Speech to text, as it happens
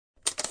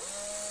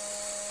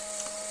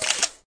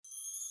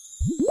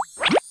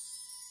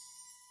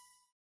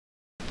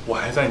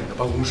还在你的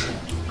办公室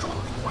抓到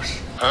卧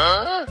室。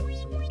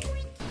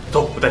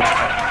走，我带你去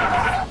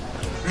看。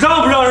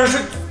让不让人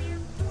睡？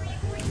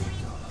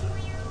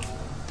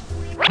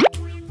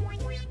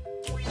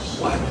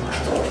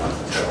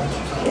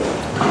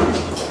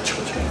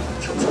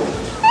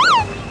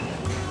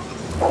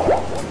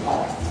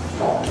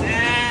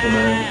我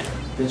们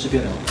边吃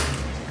边聊。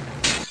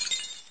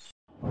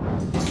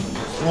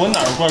我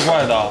哪儿怪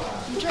怪的？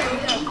这儿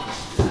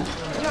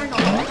有点脑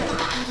袋。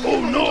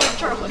Oh no！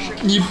 这儿合适。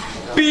你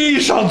闭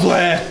上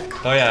嘴！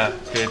导演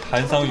给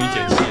谭桑榆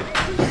剪戏。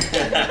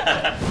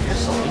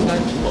手应该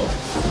挺稳。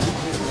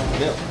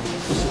没有，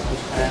不是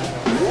哎呀，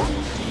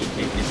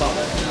你放那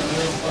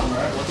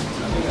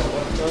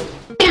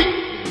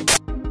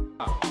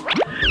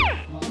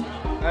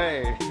哎。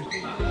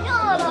哟，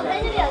老裴，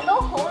你脸都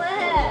红了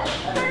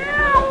嘿！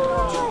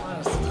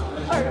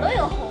耳朵也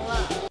红了。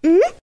嗯。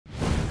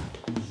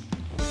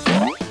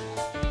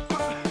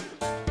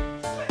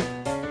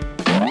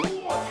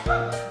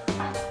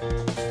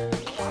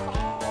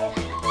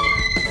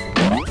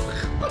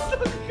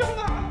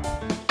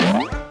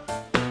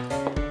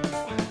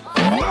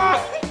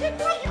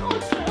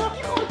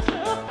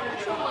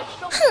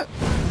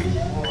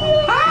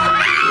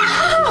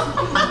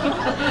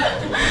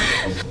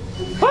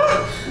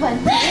婉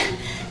婷，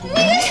你个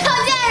小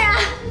贱人，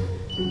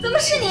怎么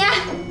是你？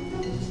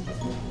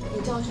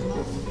你叫什么？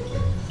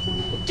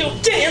就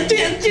贱。没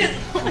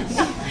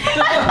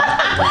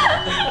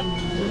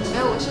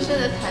有，我是睡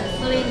在谭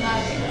司令那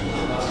里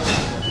的，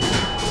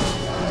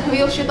我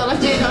又睡到了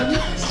这张床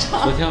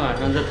上。昨天晚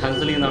上在谭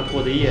司令那儿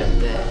过的夜。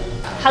对，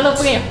他都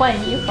不给你换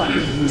衣服。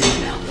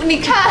你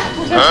看，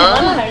这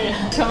什么男人？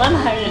什么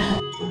男人？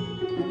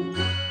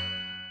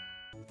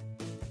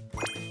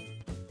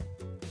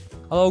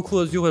 Hello， 酷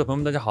的聚会的朋友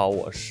们，大家好，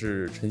我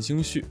是陈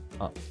星旭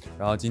啊。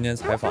然后今天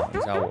采访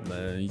一下我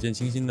们一见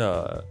倾心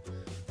的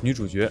女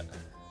主角，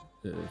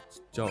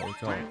叫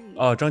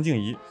张静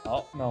怡。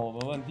好，那我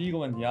们问第一个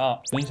问题啊，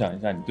分享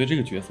一下你对这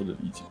个角色的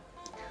理解。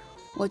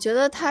我觉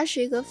得她是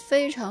一个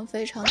非常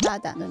大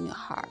胆的女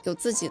孩，有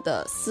自己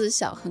的思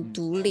想，很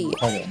独立。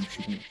看我们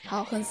视频。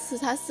好，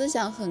她思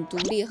想很独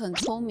立，很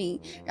聪明，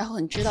然后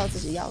很知道自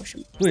己要什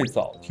么。最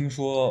早听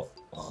说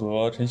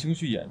和陈星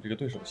旭演这个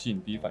对手戏，你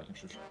第一反应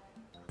是什么？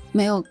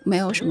 没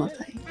有什么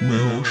反应，没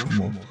有什么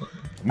反应，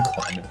怎么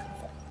可能没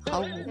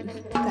有什么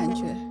反应？毫无感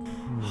觉。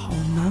好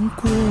难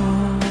过。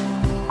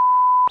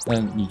那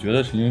你觉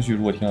得陈星旭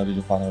如果听到这句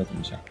话，他会怎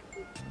么想？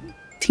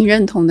挺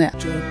认同的呀。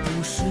这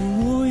不是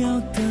我要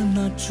的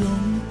那种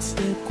结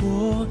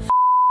果。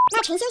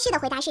那陈星旭的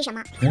回答是什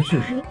么？陈星旭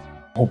是，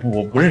我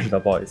不认识他，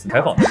不好意思。采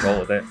访的时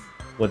候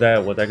我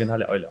再跟他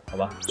聊一聊，好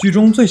吧？剧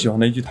中最喜欢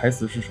的一句台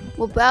词是什么？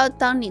我不要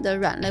当你的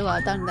软肋，我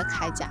要当你的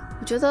铠甲。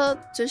我觉得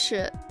就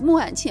是穆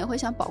婉卿也会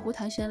想保护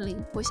谭玹霖，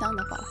互相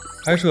的保护。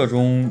拍摄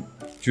中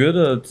觉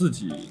得自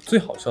己最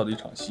好笑的一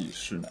场戏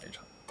是哪一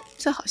场？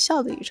最好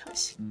笑的一场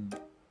戏，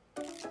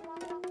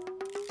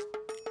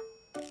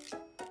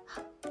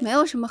没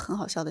有什么很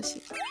好笑的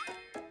戏。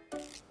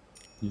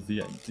你自己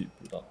演你自己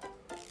不知道。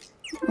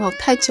哦，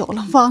太久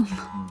了忘了。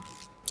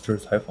这是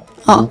采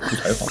访，不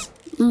采访。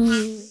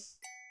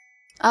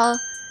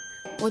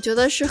我觉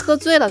得是喝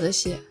醉了的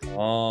戏。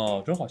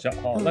哦，真好笑。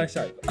好，来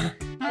下一个。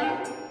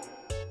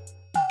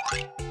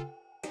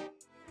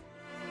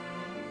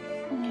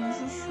你是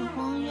徐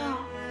光耀。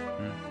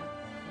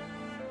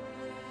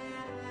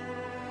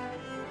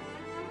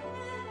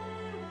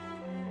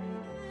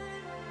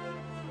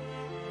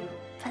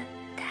笨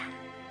蛋。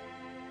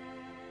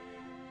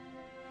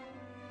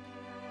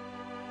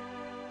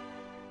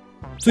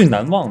最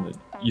难忘的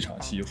一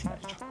场戏又是哪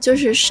一场？就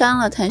是扇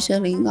了谭玹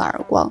霖一个耳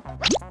光。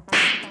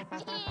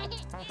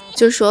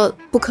 就说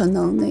不可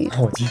能那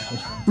个，我记得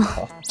了。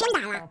好，真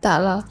打了，打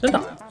了，真打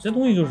呀！这些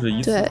东西就是一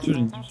次，就是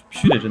你必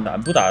须得真打，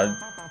不打你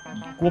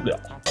过不了。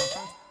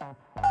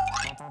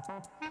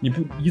你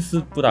不一次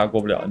不打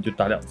过不了，你就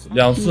打2次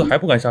，2次还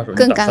不敢下手，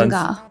更你打3次。尴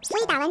尬。所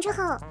以打完之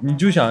后，你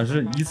就想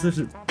是一次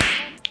是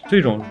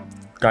这种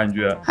感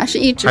觉，还是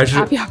一直还是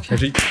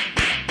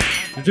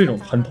就这种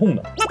很痛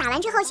的。那打完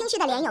之后，星旭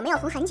的脸有没有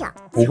红很久？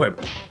不会，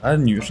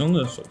女生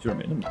的手劲儿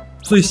没那么大。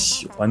最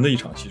喜欢的一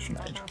场戏是哪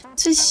一场？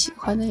最喜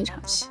欢的一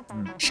场戏，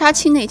杀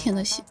青那天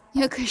的戏，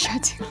因为可以杀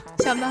青了，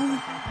下班了。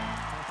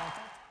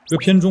这个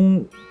片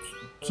中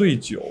醉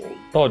酒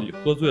到底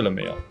喝醉了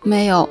没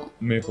有？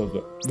没喝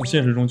醉。那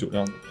现实中酒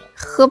量怎么样？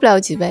喝不了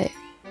几杯，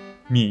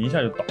抿一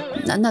下就倒。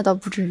那倒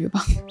不至于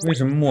吧？为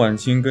什么穆婉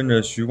卿跟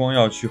着徐光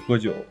耀去喝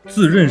酒，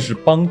自认是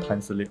帮谭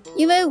司令？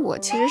因为我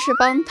其实是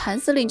帮谭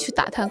司令去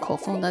打探口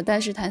风的，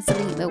但是谭司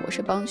令以为我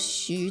是帮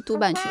徐督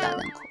办去打探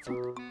口风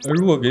的。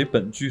如果给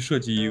本剧设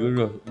计一个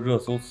热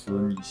搜词，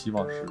你希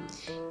望是？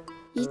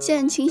一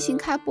见倾心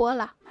开播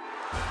了。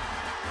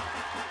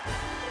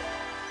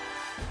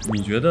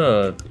你觉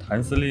得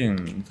谭司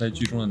令在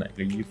剧中的哪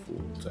个衣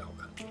服最好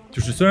看？就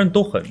是虽然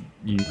都很，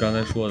你刚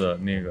才说的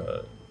那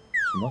个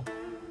什么？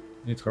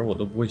那词儿我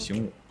都不会形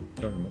容，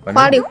叫什么？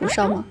花里胡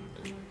哨吗？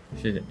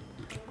谢谢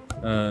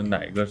你。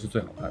哪一个是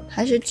最好看的？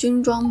还是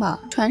军装吧，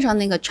穿上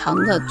那个长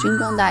的军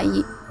装大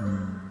衣。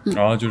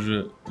然后就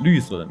是绿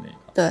色的那个。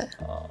对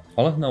啊，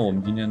好了，那我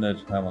们今天的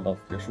采访到此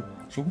结束，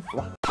收工，走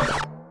吧。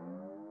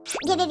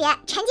别，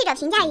陈记者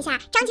评价一下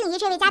张静怡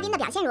这位嘉宾的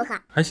表现如何？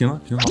还行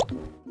啊，挺好的，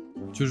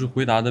就是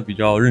回答的比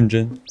较认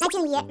真。那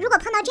静怡，如果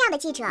碰到这样的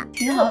记者，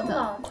挺好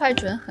的，快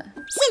准狠。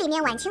戏里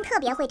面婉清特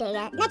别会怼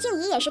人，那静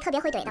怡也是特别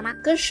会怼的吗？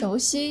更熟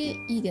悉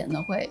一点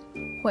的会，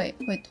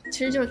其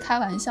实就是开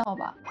玩笑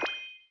吧。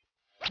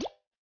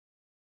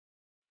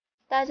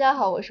大家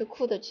好，我是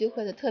酷的聚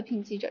会的特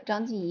聘记者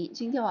张静怡。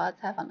今天我要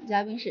采访的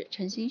嘉宾是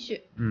陈星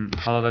旭。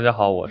Hello， 大家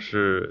好，我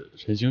是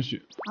陈星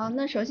旭。好，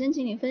那首先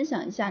请你分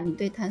享一下你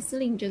对谭司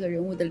令这个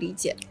人物的理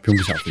解。并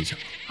不想分享。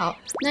好，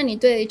那你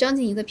对张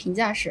静怡的评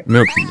价是？没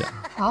有评价。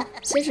好，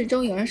现实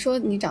中有人说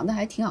你长得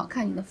还挺好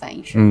看，你的反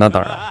应是？那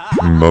当然。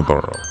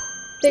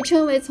被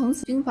称为从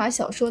此军阀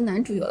小说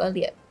男主有了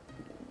脸，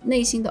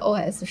内心的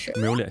OS 是？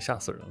没有脸吓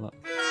死人了。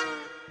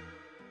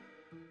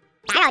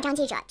打扰张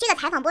记者，这个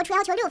采访播出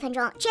要求6分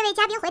钟，这位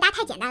嘉宾回答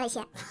太简单了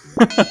些。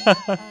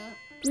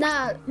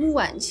那沐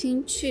婉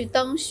清去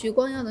当徐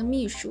光耀的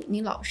秘书，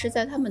你老是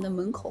在他们的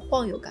门口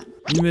晃悠干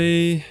嘛？因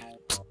为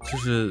就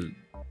是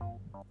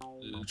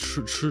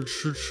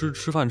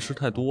吃饭吃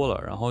太多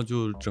了，然后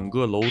就整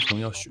个楼层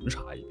要巡查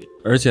一遍，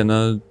而且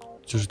呢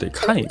就是得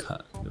看一看，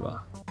对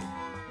吧？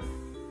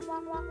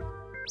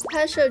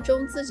拍摄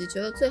中自己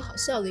觉得最好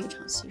笑的一场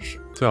戏是？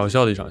最好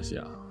笑的一场戏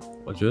啊，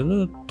我觉得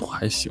都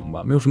还行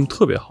吧，没有什么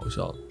特别好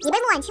笑的。你被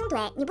沐婉清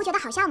怼，你不觉得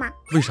好笑吗？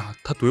为啥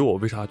他怼我？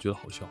为啥觉得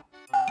好笑？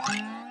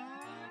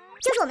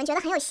就是我们觉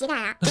得很有喜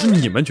感啊。那是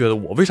你们觉得，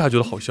我为啥觉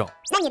得好笑？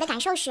那你的感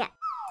受是？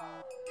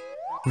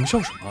你们笑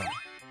什么？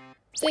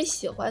最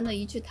喜欢的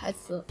一句台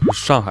词：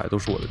上海都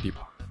是我的地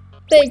盘。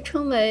被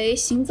称为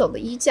行走的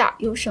衣架，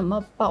有什么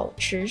保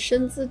持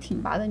身姿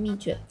挺拔的秘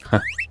诀？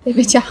贝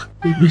贝架。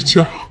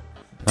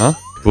啊？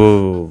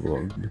不，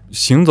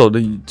行走的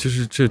就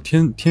是这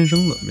天生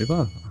的，没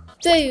办法。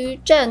对于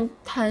战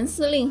谭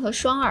司令和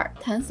双二、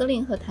谭司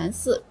令和谭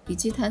四以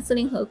及谭司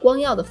令和光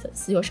耀的粉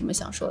丝有什么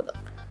想说的？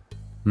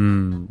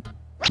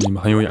你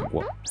们很有眼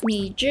光。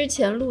你之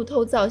前路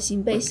透造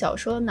型被小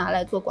说拿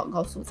来做广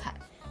告素材，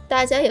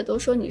大家也都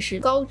说你是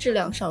高质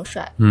量少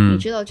帅。你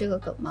知道这个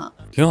梗吗？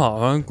挺好，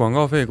反正广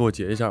告费给我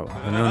结一下吧。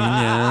反正明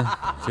年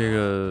这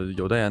个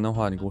有代言的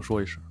话，你跟我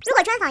说一声。如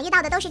果专访遇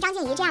到的都是张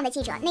静怡这样的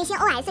记者，内心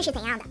OS 是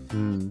怎样的？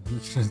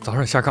是早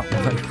点下岗吧。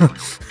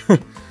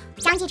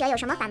张记者有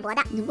什么反驳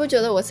的？你不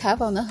觉得我采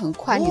访的很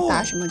快，你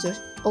答什么就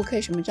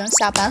OK 什么，这样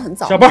下班很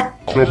早。下班。